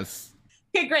 Yes.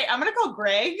 Okay, great. I'm gonna call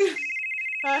Greg.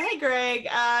 Hey, Greg. Hey.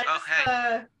 Yeah,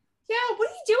 what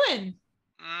are you doing?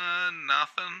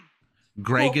 Nothing.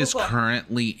 Greg Cool. is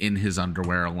currently in his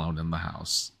underwear alone in the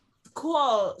house.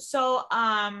 Cool. So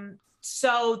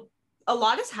a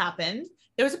lot has happened.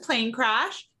 There was a plane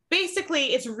crash.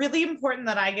 Basically, it's really important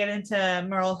that I get into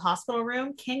Merle's hospital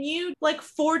room. Can you like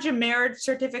forge a marriage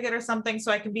certificate or something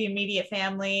so I can be immediate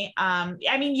family?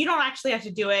 I mean, you don't actually have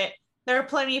to do it. There are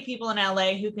plenty of people in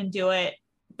LA who can do it,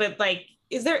 but like,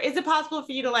 is it possible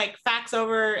for you to like fax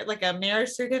over like a marriage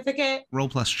certificate? Roll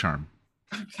plus charm.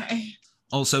 Okay.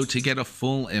 Also, to get a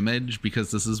full image,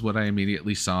 because this is what I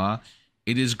immediately saw,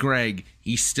 it is Greg.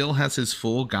 He still has his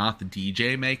full goth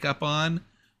DJ makeup on,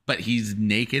 but he's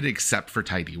naked except for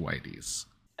tidy whities.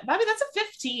 Bobby, that's a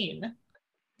 15.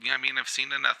 Yeah, I mean, I've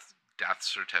seen enough death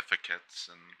certificates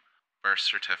and birth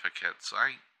certificates.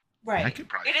 Right. I could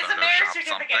probably It is a marriage Photoshop certificate.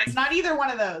 something. It's not either one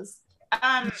of those.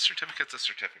 Certificate's a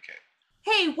certificate.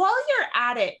 Hey, while you're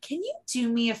at it, can you do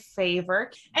me a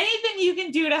favor? Anything you can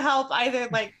do to help either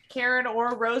like Karen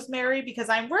or Rosemary, because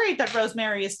I'm worried that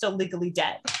Rosemary is still legally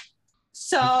dead.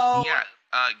 So Yeah,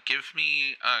 give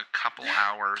me a couple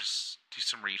hours, do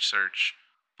some research,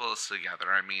 pull this together.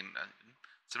 I mean,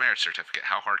 it's a marriage certificate.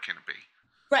 How hard can it be?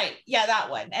 right, yeah, that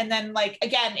one. And then like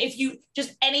again, if you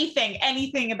just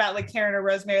anything about like Karen or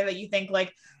Rosemary that you think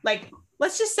like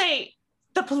let's just say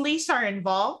the police are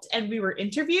involved and we were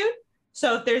interviewed.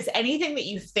 So if there's anything that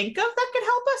you think of that could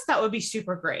help us, that would be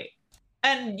super great.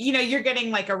 And you know, you're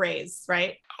getting like a raise,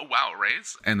 right? Oh, wow,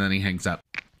 raise. And then he hangs up.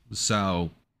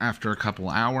 So after a couple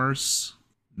hours,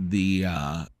 the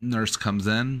nurse comes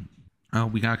in. Oh,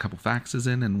 we got a couple faxes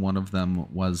in, and one of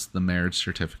them was the marriage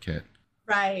certificate.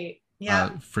 Right. Yeah.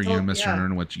 For you, Oh, Mr. yeah.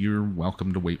 Nernwich. You're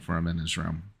welcome to wait for him in his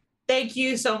room. Thank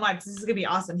you so much. This is gonna be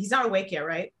awesome. He's not awake yet,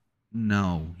 right?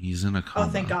 No, he's in a coma. Oh,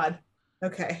 thank God.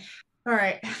 Okay. All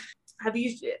right.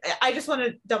 I just want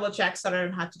to double check so I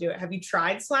don't have to do it. Have you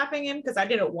tried slapping him? Because I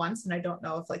did it once and I don't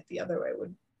know if like the other way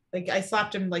would, like I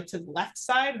slapped him like to the left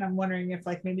side and I'm wondering if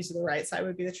like maybe to the right side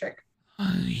would be the trick.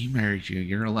 He married you.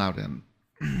 You're allowed in.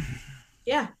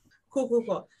 Yeah.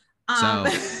 Cool. So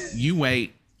you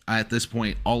wait. At this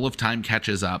point, all of time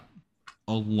catches up.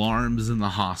 Alarms in the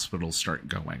hospital start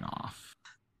going off.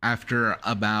 After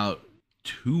about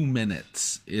 2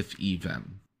 minutes, if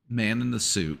even, man in the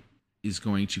suit is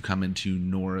going to come into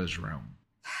Nora's room.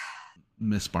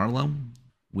 Miss Barlow,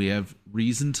 we have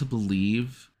reason to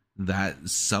believe that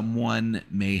someone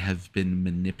may have been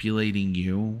manipulating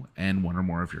you and one or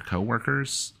more of your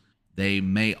coworkers. They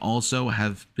may also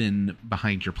have been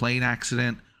behind your plane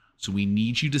accident. So we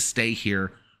need you to stay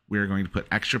here. We're going to put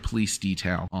extra police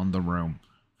detail on the room.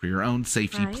 For your own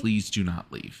safety, Right. please do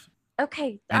not leave.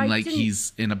 Okay. And I like didn't-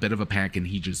 he's in a bit of a panic and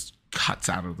he just cuts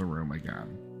out of the room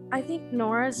again. I think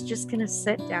Nora's just gonna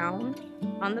sit down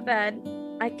on the bed.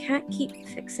 I can't keep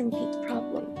fixing Pete's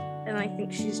problem. And I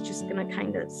think she's just gonna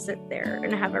kind of sit there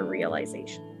and have a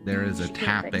realization. There is a She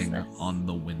can't fix tapping this. on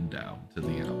the window to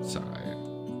the outside.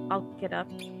 I'll get up.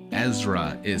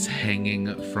 Ezra is hanging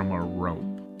from a rope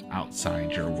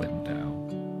outside your window.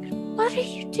 What are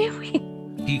you doing?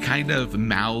 He kind of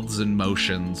mouths and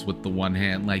motions with the one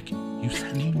hand, like, you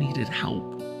said you needed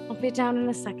help. I'll be down in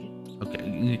a second.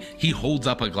 Okay. He holds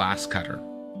up a glass cutter.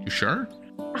 You sure?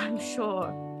 I'm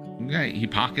sure. Okay. He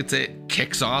pockets it,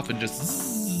 kicks off, and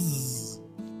just.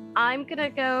 I'm gonna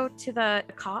go to the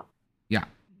cop. Yeah.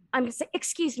 I'm gonna say,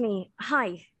 excuse me.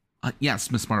 Hi.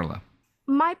 Yes, Miss Marlowe.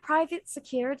 My private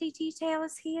security detail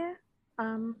is here.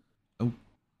 Oh.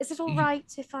 Is it all right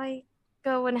if I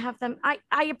go and have them?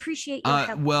 I appreciate your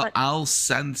help. Well, but I'll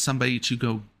send somebody to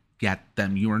go get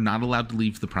them. You are not allowed to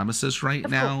leave the premises right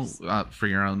Of now course. for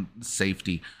your own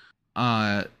safety.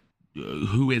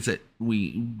 Who is it?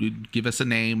 Give us a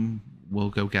name. We'll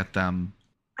go get them.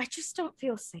 I just don't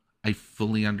feel safe. I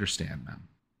fully understand, ma'am.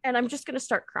 And I'm just gonna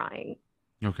start crying.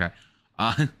 Okay.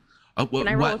 Can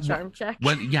I roll a charm check?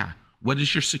 What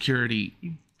is your security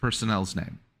personnel's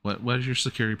name? What is your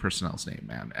security personnel's name,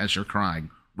 ma'am? As you're crying,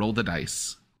 roll the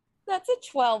dice. That's a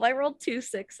 12. I rolled 2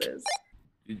 6s.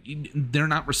 They're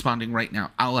not responding right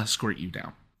now. I'll escort you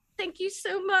down. Thank you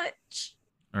so much.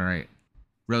 All right.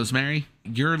 Rosemary,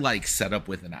 you're like set up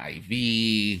with an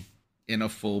IV. in a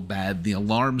full bed. The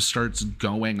alarm starts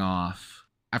going off.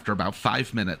 After about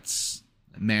 5 minutes,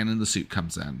 a man in the suit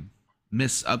comes in.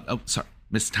 Miss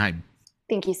Time.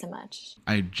 Thank you so much.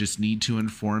 I just need to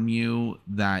inform you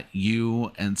that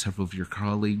you and several of your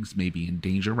colleagues may be in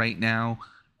danger right now.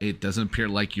 It doesn't appear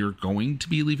like you're going to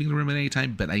be leaving the room at any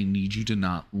time, but I need you to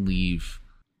not leave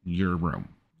your room.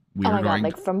 Oh my God,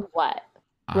 like from what?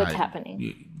 What's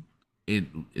happening? It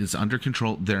is under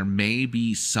control. There may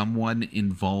be someone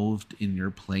involved in your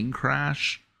plane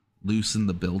crash loose in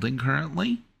the building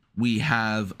currently. We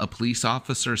have a police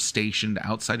officer stationed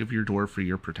outside of your door for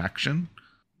your protection.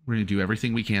 We're going to do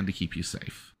everything we can to keep you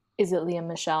safe. Is it Leah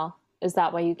Michelle? Is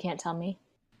that why you can't tell me?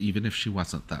 Even if she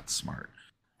wasn't that smart.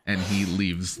 And he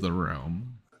leaves the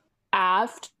room.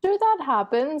 After that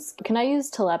happens, can I use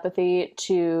telepathy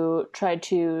to try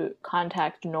to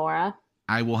contact Nora?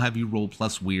 I will have you roll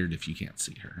plus weird if you can't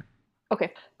see her.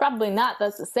 Okay, probably not.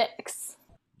 That's a 6.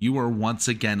 You are once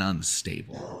again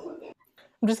unstable.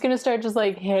 I'm just going to start just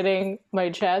like hitting my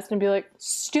chest and be like,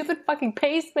 stupid fucking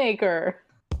pacemaker.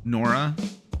 Nora,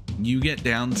 you get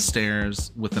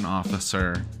downstairs with an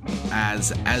officer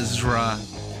as Ezra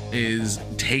is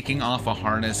taking off a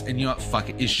harness, and you know what, fuck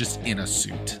it, it's just in a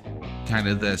suit. Kind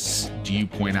of this, do you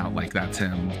point out like that's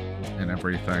him and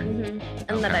everything? Mm-hmm.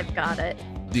 And then I've got it.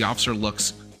 The officer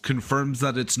looks, confirms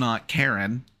that it's not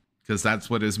Karen, because that's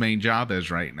what his main job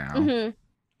is right now.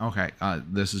 Mm-hmm. Okay,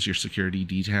 this is your security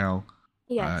detail.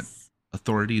 Yes.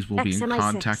 Authorities will be in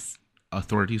contact.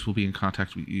 Authorities will be in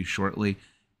contact with you shortly.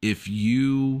 If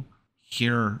you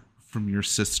hear from your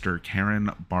sister, Karen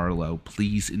Barlow,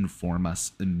 please inform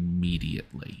us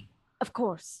immediately. Of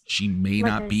course. She may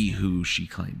not be who she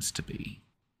claims to be.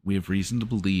 We have reason to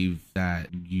believe that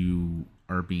you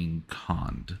are being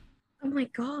conned. Oh my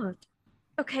God.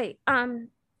 Okay.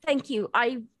 Thank you.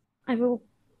 I will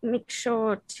make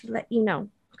sure to let you know.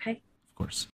 Okay. Of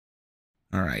course.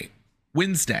 All right.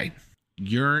 Wednesday,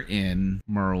 you're in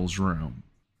Merle's room.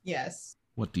 Yes.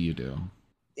 What do you do?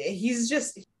 He's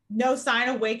just no sign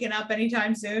of waking up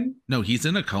anytime soon. No, he's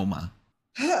in a coma.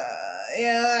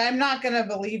 Yeah, I'm not gonna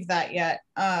believe that yet.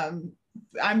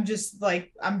 I'm just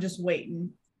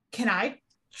waiting. Can I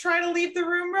try to leave the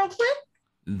room real quick?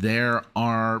 There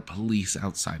are police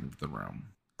outside of the room.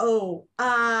 Oh,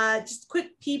 just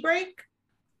quick pee break.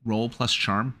 Roll plus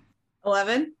charm.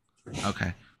 11.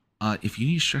 Okay. If you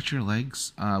need to stretch your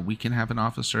legs, we can have an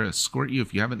officer escort you.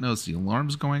 If you haven't noticed, the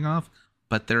alarm's going off,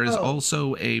 but there is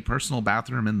also a personal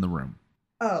bathroom in the room.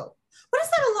 Oh, what is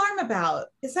that alarm about?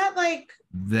 Is that like...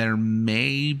 There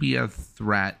may be a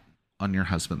threat on your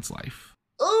husband's life.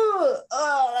 Oh,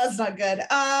 that's not good.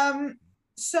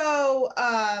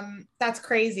 That's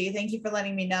crazy. Thank you for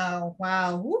letting me know.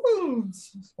 Wow. Woo.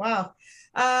 Wow.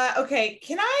 Okay.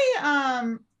 Can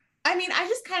I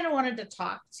just kind of wanted to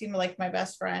talk to like my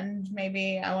best friend.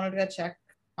 Maybe I wanted to go check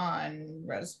on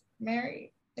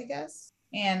Rosemary, I guess.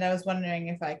 And I was wondering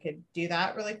if I could do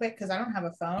that really quick because I don't have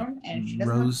a phone and she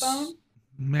doesn't have a phone.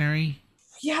 Mary?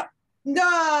 Yeah.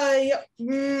 No.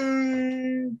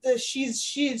 She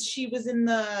was in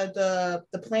the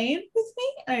plane with me,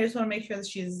 and I just want to make sure that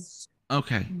she's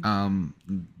okay.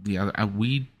 The other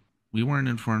we weren't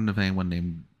informed of anyone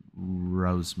named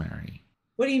Rosemary.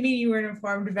 What do you mean you weren't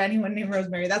informed of anyone named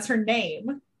Rosemary? That's her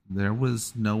name. There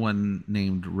was no one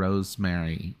named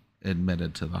Rosemary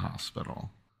admitted to the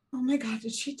hospital. Oh my God,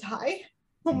 did she die?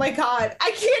 Oh my God, I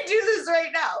can't do this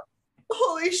right now.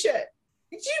 Holy shit.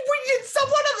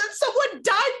 Someone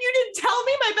died and you didn't tell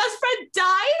me my best friend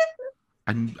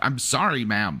died? I'm sorry,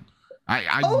 ma'am.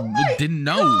 I didn't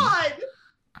know. God.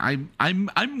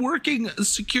 I'm working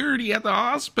security at the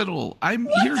hospital. I'm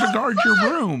here to guard your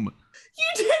room. You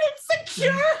didn't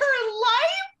secure her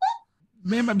life?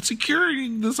 Ma'am, I'm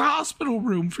securing this hospital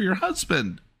room for your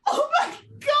husband. Oh my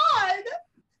God.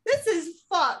 This is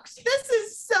fucked. This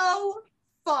is so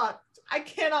fucked. I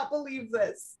cannot believe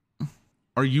this.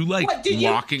 Are you like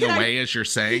walking away as you're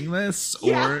saying this?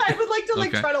 Yeah, I would like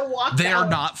to try to walk They out. are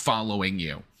not following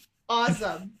you.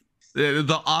 Awesome.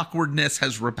 The awkwardness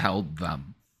has repelled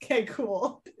them. Okay,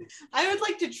 cool. I would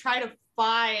like to try to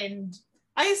find...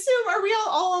 I assume, are we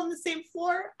all on the same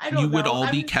floor? I don't know. You would all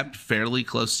be kept fairly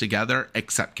close together,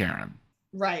 except Karen.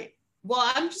 Right. Well,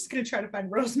 I'm just going to try to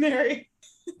find Rosemary.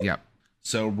 Yep.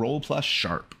 So roll plus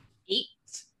sharp. 8.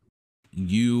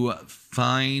 You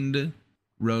find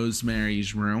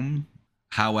Rosemary's room.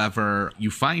 However,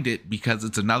 you find it because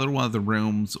it's another one of the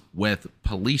rooms with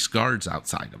police guards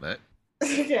outside of it.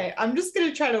 Okay, I'm just going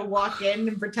to try to walk in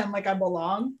and pretend like I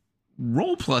belong.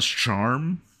 Roll plus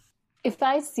charm. If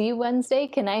I see Wednesday,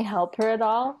 can I help her at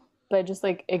all? by just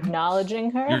like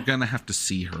acknowledging her? You're gonna have to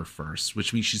see her first,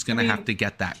 which means she's gonna have to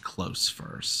get that close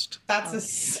first. That's a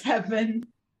 7.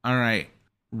 All right.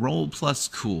 Roll plus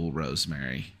cool,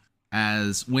 Rosemary.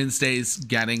 As Wednesday's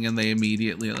getting and they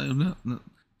immediately no.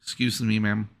 Excuse me,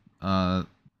 ma'am.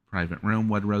 Private room.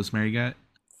 What'd Rosemary get?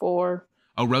 4.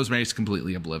 Oh, Rosemary's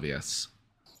completely oblivious.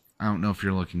 I don't know if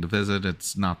you're looking to visit.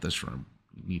 It's not this room.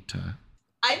 You need to.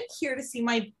 I'm here to see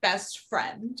my best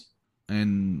friend.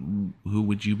 And who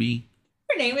would you be?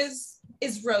 Her name is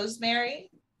Rosemary.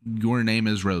 Your name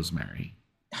is Rosemary.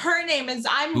 Her name is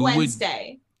Who would-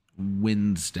 Wednesday.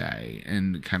 Wednesday,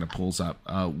 and kind of pulls up.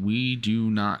 We do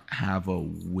not have a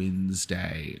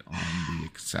Wednesday on the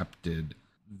accepted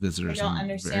visitors. I don't I'm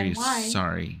understand very why.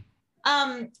 sorry.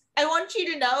 I want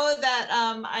you to know that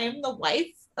I am the wife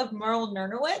of Merle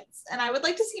Nernowitz, and I would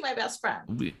like to see my best friend.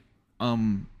 We,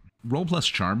 roll plus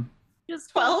charm.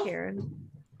 Just 12. Karen.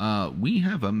 We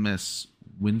have a Miss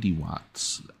Wendy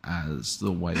Watts as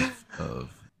the wife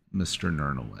of Mr.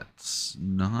 Nernowitz.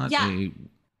 Not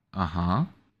Yeah.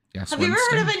 Yes. Have you ever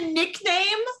heard of a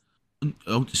nickname?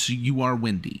 Oh, so you are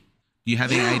Wendy. Do you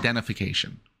have any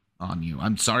identification on you?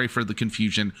 I'm sorry for the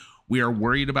confusion. We are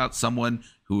worried about someone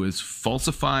who is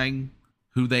falsifying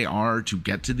who they are to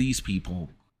get to these people.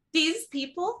 These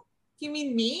people? Do you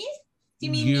mean me? Do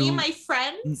you mean me and my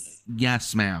friends?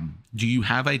 Yes, ma'am. Do you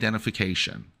have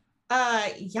identification?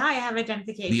 Yeah, I have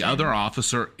identification. The other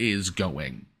officer is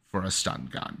going for a stun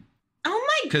gun. Oh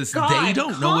my god. 'Cause they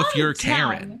don't know if you're Calm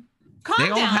Karen. down. Calm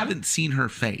They all down. haven't seen her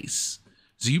face.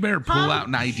 So you better pull out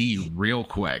an ID real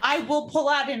quick. I will pull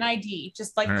out an ID.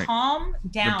 Just like All right. calm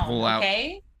down, pull out-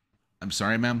 okay? I'm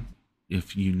sorry, ma'am.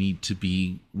 If you need to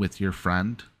be with your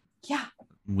friend, Yeah.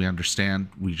 we understand.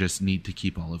 We just need to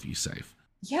keep all of you safe.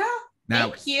 Yeah. Now,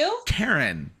 Thank you.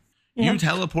 Karen, Yeah. you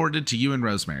teleported to you and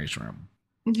Rosemary's room.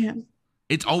 Yeah,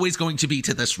 It's always going to be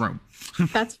to this room.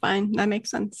 that's fine. That makes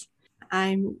sense.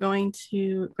 I'm going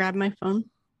to grab my phone,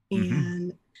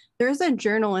 and there's a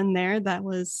journal in there that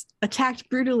was attacked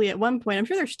brutally at one point. I'm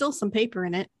sure there's still some paper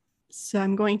in it. So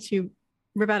I'm going to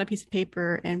rip out a piece of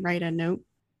paper and write a note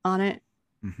on it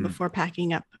Mhm. before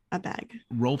packing up a bag.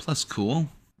 Roll plus cool.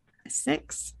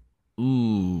 6.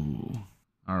 Ooh.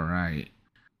 All right.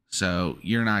 So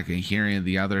you're not going to hear any of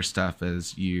the other stuff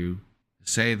as you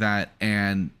say that.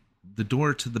 And the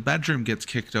door to the bedroom gets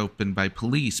kicked open by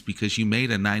police because you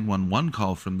made a 911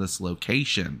 call from this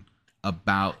location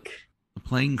about a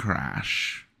plane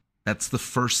crash. That's the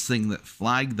first thing that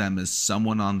flagged them, is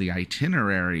someone on the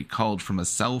itinerary called from a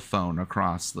cell phone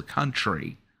across the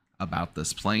country about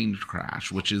this plane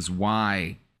crash, which is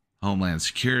why Homeland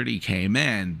Security came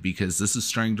in, because this is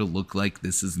starting to look like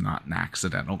this is not an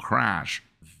accidental crash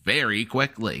very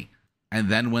quickly. And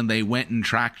then when they went and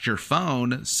tracked your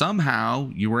phone, somehow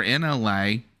you were in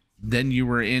LA, then you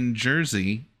were in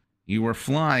Jersey, you were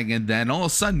flying, and then all of a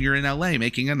sudden you're in LA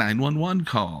making a 911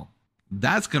 call.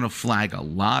 That's going to flag a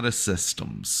lot of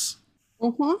systems.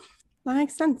 That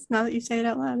makes sense now that you say it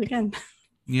out loud again.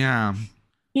 Yeah.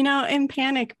 You know, in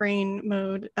panic brain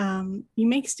mode, you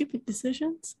make stupid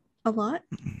decisions a lot.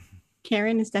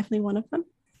 Karen is definitely one of them.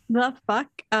 The fuck?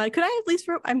 Could I at least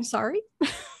wrote I'm sorry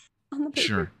on the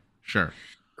paper? Sure.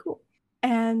 Cool.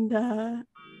 And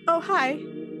oh hi.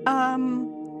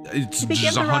 It's I think you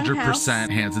just have the wrong 100%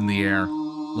 hands in the air,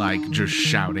 like just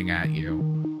shouting at you.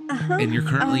 Uh-huh. And you're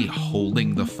currently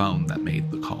holding the phone that made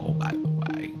the call, by the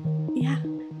way.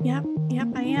 Yep,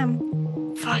 I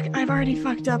am. Fuck, I've already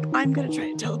fucked up. I'm gonna try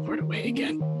to teleport away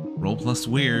again. Roll plus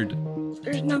weird.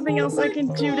 There's nothing else I can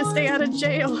do to stay out of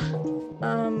jail.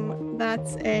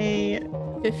 That's a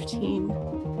 15.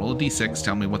 Roll a d6.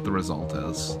 Tell me what the result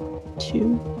is.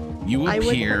 2. You I would-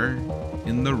 appear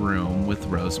in the room with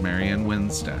Rosemary and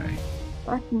Wednesday.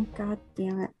 Fucking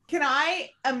goddamn it. Can I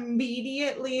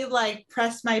immediately like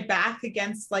press my back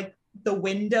against like the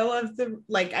window of the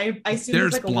I assume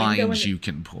There's like a window in blinds the- you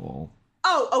can pull.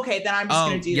 Oh, okay, then I'm just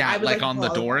gonna do yeah, that. I would like on the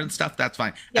pull out door one. and stuff. That's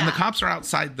fine. And the Yeah. cops are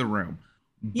outside the room.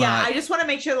 Yeah, But I just want to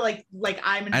make sure like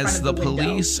I'm in as front the of the window.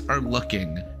 police are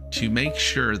looking to make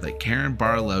sure that Karen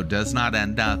Barlow does not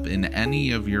end up in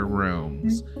any of your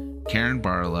rooms, Karen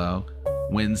Barlow,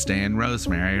 Wednesday, and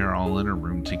Rosemary are all in a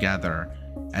room together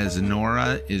as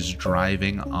Nora is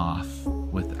driving off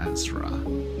with Ezra.